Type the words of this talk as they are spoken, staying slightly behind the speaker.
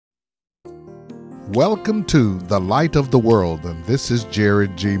Welcome to The Light of the World, and this is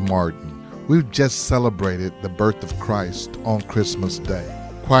Jared G. Martin. We've just celebrated the birth of Christ on Christmas Day.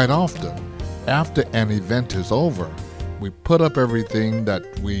 Quite often, after an event is over, we put up everything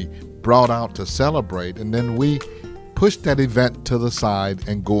that we brought out to celebrate, and then we push that event to the side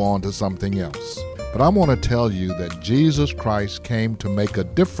and go on to something else. But I want to tell you that Jesus Christ came to make a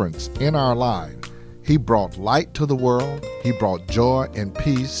difference in our lives. He brought light to the world, He brought joy and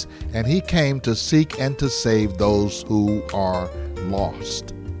peace, and He came to seek and to save those who are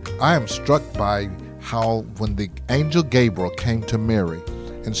lost. I am struck by how when the angel Gabriel came to Mary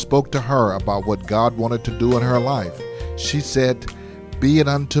and spoke to her about what God wanted to do in her life, she said, "Be it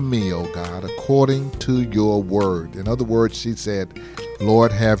unto me, O God, according to your word." In other words, she said,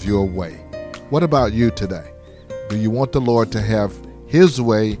 "Lord, have your way." What about you today? Do you want the Lord to have His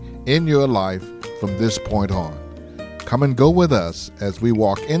way in your life from this point on? Come and go with us as we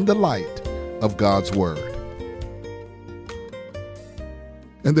walk in the light of God's Word.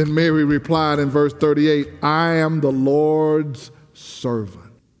 And then Mary replied in verse 38, "I am the Lord's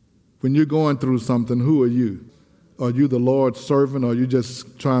servant." When you're going through something, who are you? Are you the Lord's servant, or are you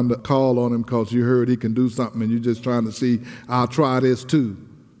just trying to call on Him because you heard He can do something and you're just trying to see, I'll try this too?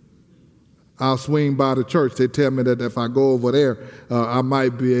 I'll swing by the church. They tell me that if I go over there, I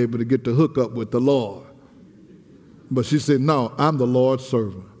might be able to get the hook up with the Lord. But she said, no, I'm the Lord's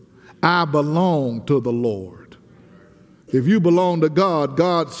servant. I belong to the Lord. If you belong to God,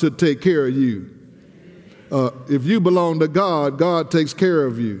 God should take care of you. If you belong to God, God takes care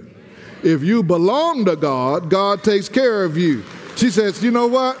of you. If you belong to God, God takes care of you. She says, you know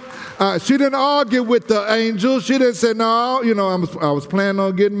what? She didn't argue with the angel. She didn't say, no, I was planning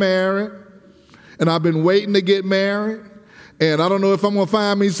on getting married. And I've been waiting to get married, and I don't know if I'm going to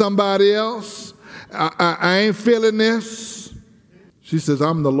find me somebody else. I ain't feeling this. She says,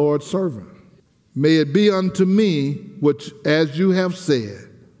 I'm the Lord's servant. May it be unto me, which as you have said.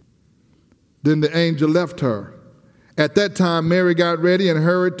 Then the angel left her. At that time, Mary got ready and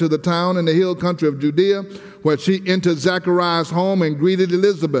hurried to the town in the hill country of Judea, where she entered Zachariah's home and greeted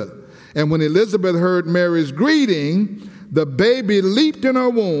Elizabeth. And when Elizabeth heard Mary's greeting, the baby leaped in her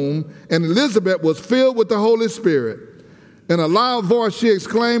womb, and Elizabeth was filled with the Holy Spirit. In a loud voice she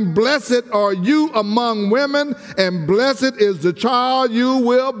exclaimed, "Blessed are you among women, and blessed is the child you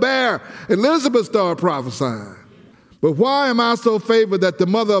will bear." Elizabeth started prophesying. "But why am I so favored that the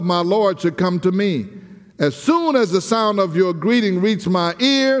mother of my Lord should come to me? As soon as the sound of your greeting reached my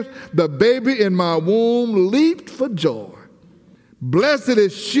ears, the baby in my womb leaped for joy. Blessed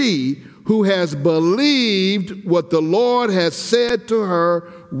is she who has believed what the Lord has said to her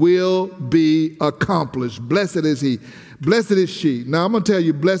will be accomplished." Blessed is he. Blessed is she. Now I'm going to tell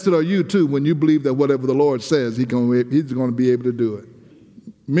you, blessed are you too when you believe that whatever the Lord says, He's going to be able to do it.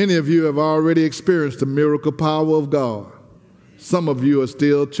 Many of you have already experienced the miracle power of God. Some of you are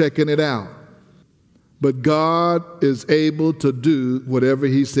still checking it out. But God is able to do whatever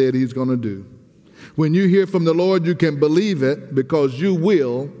He said He's going to do. When you hear from the Lord, you can believe it because you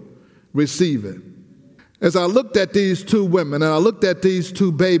will receive it. As I looked at these two women and I looked at these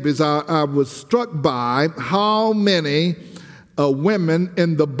two babies, I was struck by how many women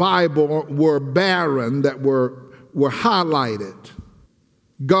in the Bible were barren that were highlighted.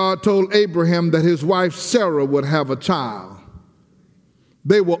 God told Abraham that his wife Sarah would have a child.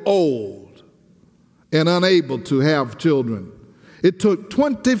 They were old and unable to have children. It took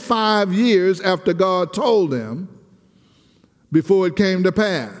 25 years after God told them before it came to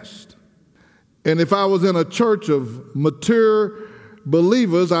pass. And if I was in a church of mature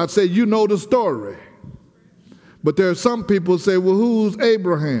believers, I'd say, you know the story. But there are some people who say, well, who's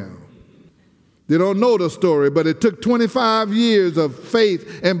Abraham? They don't know the story, but it took 25 years of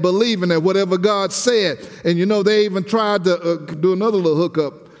faith and believing that whatever God said. And they even tried to do another little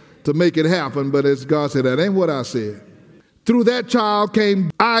hookup to make it happen, but as God said, that ain't what I said. Through that child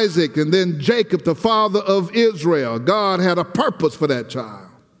came Isaac and then Jacob, the father of Israel. God had a purpose for that child.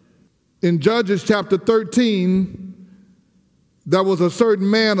 In Judges chapter 13, there was a certain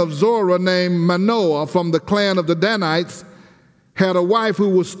man of Zorah named Manoah from the clan of the Danites, had a wife who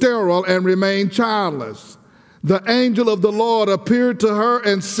was sterile and remained childless. The angel of the Lord appeared to her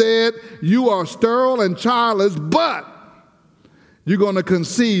and said, "You are sterile and childless, but you're going to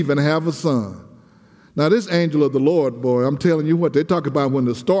conceive and have a son." Now, this angel of the Lord, boy, I'm telling you what, they talk about when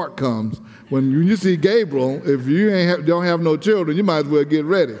the stork comes. When you see Gabriel, if you don't have no children, you might as well get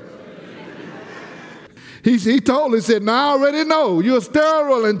ready. He said, now I already know you're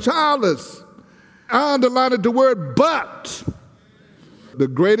sterile and childless. I underlined the word but. The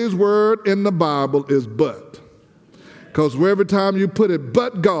greatest word in the Bible is but. Because every time you put it,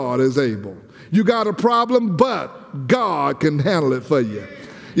 but God is able. You got a problem, but God can handle it for you.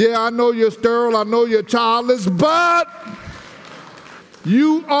 Yeah, I know you're sterile, I know you're childless, but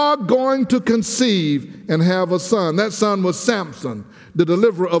you are going to conceive and have a son. That son was Samson, the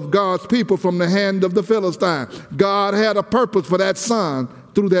deliverer of God's people from the hand of the Philistine. God had a purpose for that son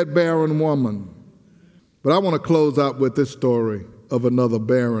through that barren woman. But I want to close out with this story of another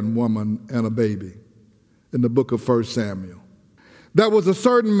barren woman and a baby in the book of 1 Samuel. There was a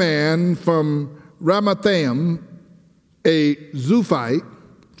certain man from Ramathaim, a Zuphite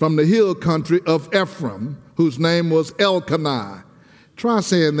from the hill country of Ephraim, whose name was Elkanah. Try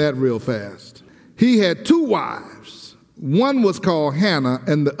saying that real fast. He had 2 wives. One was called Hannah,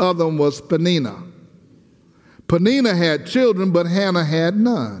 and the other was Peninnah. Peninnah had children, but Hannah had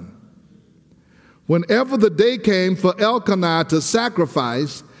none. Whenever the day came for Elkanah to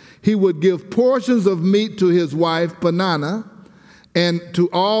sacrifice, he would give portions of meat to his wife Peninnah and to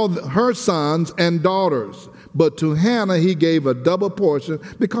all her sons and daughters. But to Hannah he gave a double portion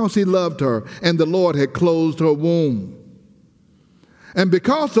because he loved her, and the Lord had closed her womb. And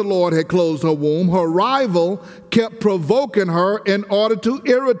because the Lord had closed her womb, her rival kept provoking her in order to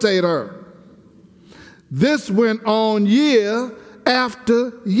irritate her. This went on year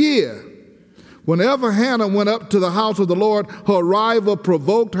after year. Whenever Hannah went up to the house of the Lord, her rival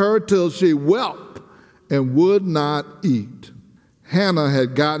provoked her till she wept and would not eat. Hannah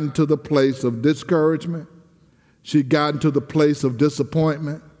had gotten to the place of discouragement. She'd gotten to the place of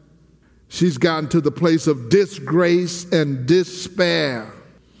disappointment. She's gotten to the place of disgrace and despair.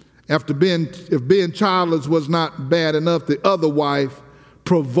 If being childless was not bad enough, the other wife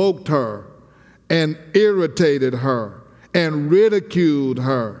provoked her and irritated her and ridiculed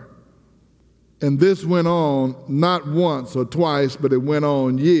her. And this went on not once or twice, but it went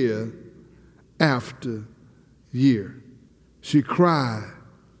on year after year. She cried.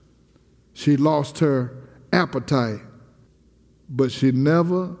 She lost her appetite, but she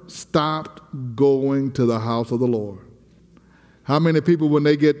never stopped going to the house of the Lord. How many people, when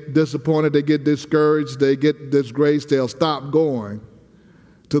they get disappointed, they get discouraged, they get disgraced, they'll stop going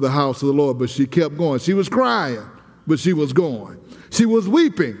to the house of the Lord? But she kept going. She was crying, but she was going. She was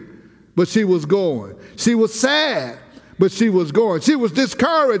weeping, but she was going. She was sad, but she was going. She was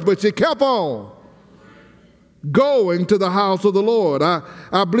discouraged, but she kept on going to the house of the Lord.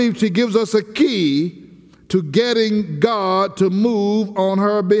 I believe she gives us a key to getting God to move on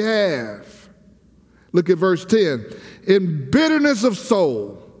her behalf. Look at verse 10. In bitterness of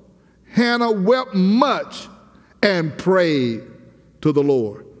soul, Hannah wept much and prayed to the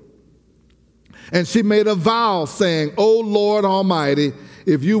Lord. And she made a vow saying, O Lord Almighty,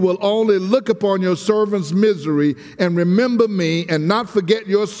 if you will only look upon your servant's misery and remember me and not forget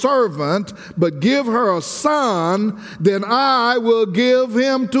your servant, but give her a son, then I will give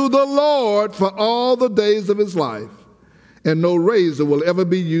him to the Lord for all the days of his life, and no razor will ever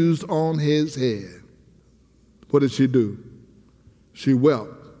be used on his head. What did she do? She wept,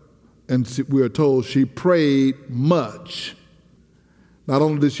 and we are told she prayed much. Not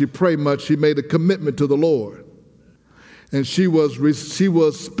only did she pray much, she made a commitment to the Lord. And she was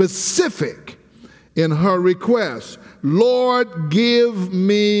specific in her request. Lord, give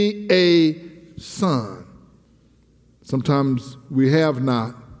me a son. Sometimes we have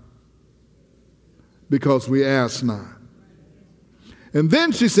not because we ask not. And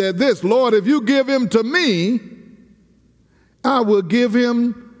then she said this, Lord, if you give him to me, I will give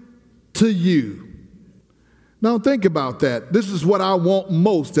him to you. Now think about that. This is what I want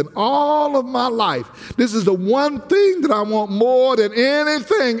most in all of my life. This is the one thing that I want more than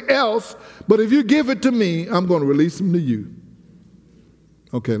anything else. But if you give it to me, I'm going to release him to you.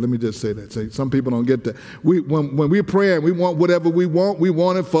 Okay, let me just say that. See, some people don't get that. When we pray and we want whatever we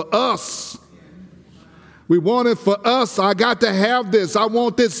want it for us. We want it for us. I got to have this. I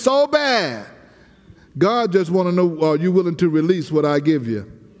want this so bad. God just want to know, are you willing to release what I give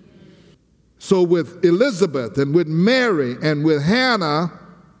you? So with Elizabeth and with Mary and with Hannah,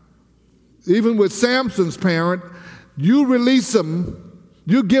 even with Samson's parent, you release them,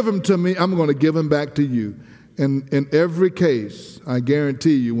 you give them to me, I'm going to give them back to you. And in every case, I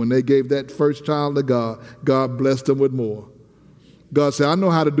guarantee you, when they gave that first child to God, God blessed them with more. God said, I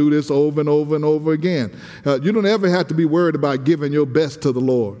know how to do this over and over and over again. You don't ever have to be worried about giving your best to the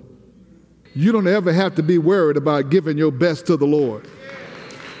Lord. You don't ever have to be worried about giving your best to the Lord.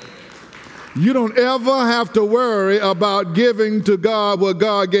 You don't ever have to worry about giving to God what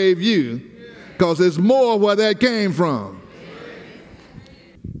God gave you, because there's more where that came from.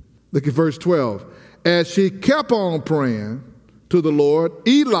 Look at verse 12. As she kept on praying to the Lord,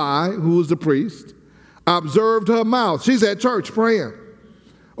 Eli, who was the priest, observed her mouth. She's at church praying,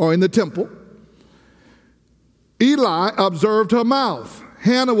 or in the temple, Eli observed her mouth.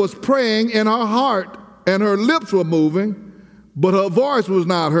 Hannah was praying in her heart, and her lips were moving, but her voice was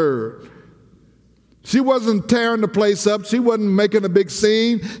not heard. She wasn't tearing the place up. She wasn't making a big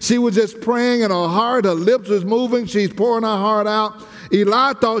scene. She was just praying in her heart. Her lips was moving. She's pouring her heart out.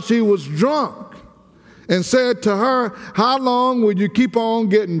 Eli thought she was drunk and said to her, "How long will you keep on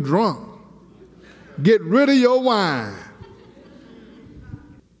getting drunk? Get rid of your wine."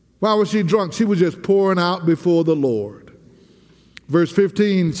 Why was she drunk? She was just pouring out before the Lord. Verse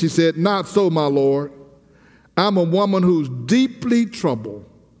 15, she said, "Not so, my Lord. I'm a woman who's deeply troubled.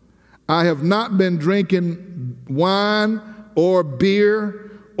 I have not been drinking wine or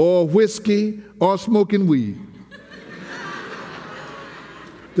beer or whiskey or smoking weed."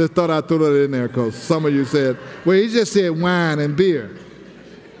 Just thought I'd throw that in there because some of you said, well, he just said wine and beer.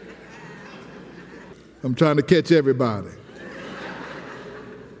 I'm trying to catch everybody.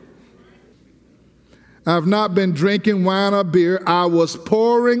 I've not been drinking wine or beer. I was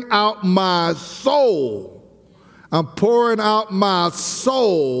pouring out my soul. I'm pouring out my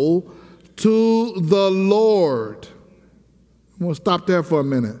soul to the Lord. I'm going to stop there for a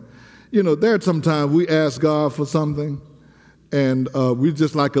minute. You know, there's sometimes we ask God for something, and we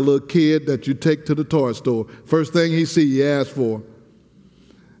just like a little kid that you take to the toy store. First thing he sees, you ask for.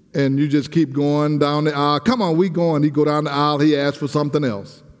 And you just keep going down the aisle. Come on, we going. He go down the aisle, he asks for something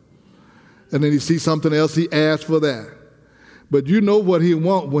else. And then he sees something else, he asks for that. But you know what he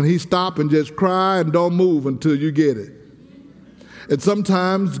wants when he stop and just cry and don't move until you get it. And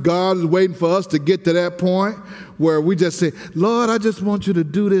sometimes God is waiting for us to get to that point where we just say, "Lord, I just want you to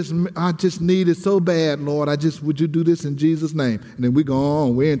do this. I just need it so bad, Lord. Would you do this in Jesus' name?" And then we go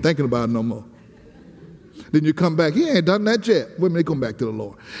on. We ain't thinking about it no more. Then you come back. He ain't done that yet. When they come back to the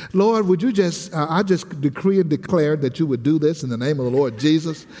Lord. "Lord, would you just, I just decree and declare that you would do this in the name of the Lord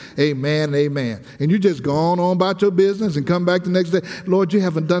Jesus. Amen, amen." And you just go on about your business and come back the next day. "Lord, you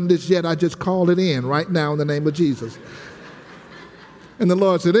haven't done this yet. I just call it in right now in the name of Jesus." And the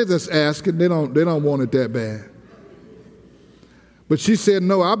Lord said, they're just asking. They don't want it that bad. But she said,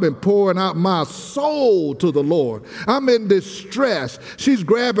 "No, I've been pouring out my soul to the Lord. I'm in distress." She's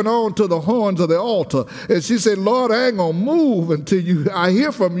grabbing on to the horns of the altar. And she said, "Lord, I ain't going to move until I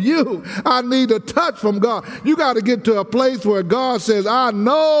hear from you. I need a touch from God." You got to get to a place where God says, "I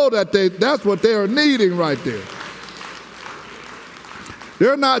know that's what they're needing right there."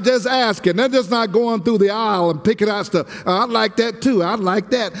 They're not just asking. They're just not going through the aisle and picking out stuff. "I like that too. I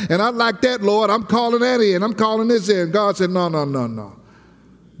like that. And I like that, Lord. I'm calling that in. I'm calling this in." God said, no.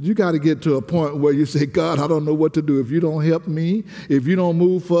 You got to get to a point where you say, "God, I don't know what to do. If you don't help me, if you don't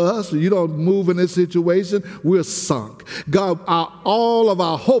move for us, or you don't move in this situation, we're sunk. God, all of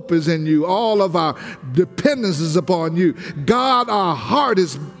our hope is in you. All of our dependence is upon you. God, our heart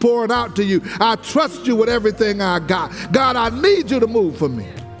is poured out to you. I trust you with everything I got. God, I need you to move for me."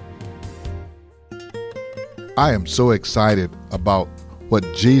 I am so excited about what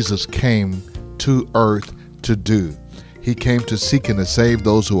Jesus came to earth to do. He came to seek and to save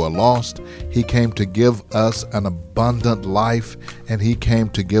those who are lost. He came to give us an abundant life, and he came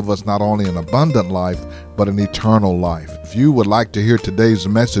to give us not only an abundant life, but an eternal life. If you would like to hear today's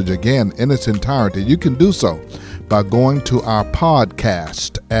message again in its entirety, you can do so by going to our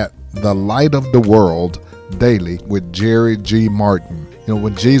podcast at The Light of the World Daily with Jerry G. Martin. You know,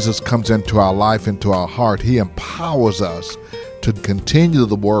 when Jesus comes into our life, into our heart, he empowers us to continue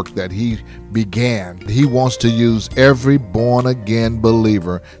the work that he began. He wants to use every born-again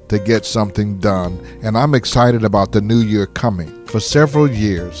believer to get something done. And I'm excited about the new year coming. For several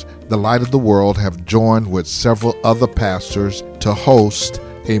years, the Light of the World have joined with several other pastors to host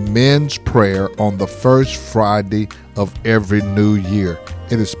a men's prayer on the first Friday of every new year.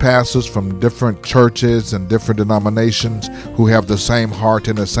 It is pastors from different churches and different denominations who have the same heart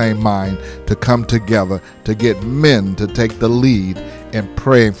and the same mind to come together to get men to take the lead in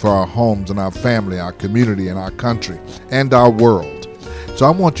praying for our homes and our family, our community and our country and our world. So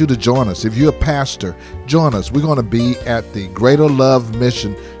I want you to join us. If you're a pastor, join us. We're going to be at the Greater Love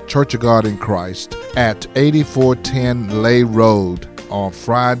Mission Church of God in Christ at 8410 Lay Road on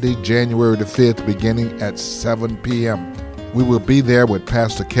Friday, January the 5th, beginning at 7 p.m. We will be there with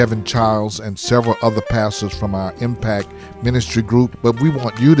Pastor Kevin Childs and several other pastors from our Impact Ministry group, but we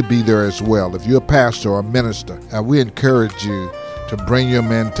want you to be there as well. If you're a pastor or a minister, we encourage you to bring your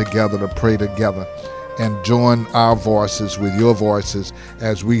men together to pray together and join our voices with your voices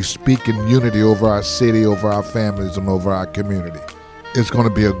as we speak in unity over our city, over our families, and over our community. It's going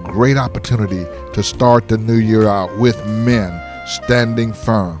to be a great opportunity to start the new year out with men standing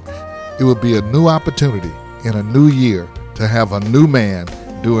firm. It will be a new opportunity in a new year to have a new man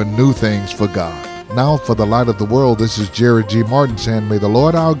doing new things for God. Now for the light of the world, this is Jerry G. Martin saying, may the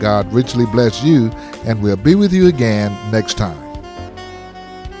Lord our God richly bless you, and we'll be with you again next time.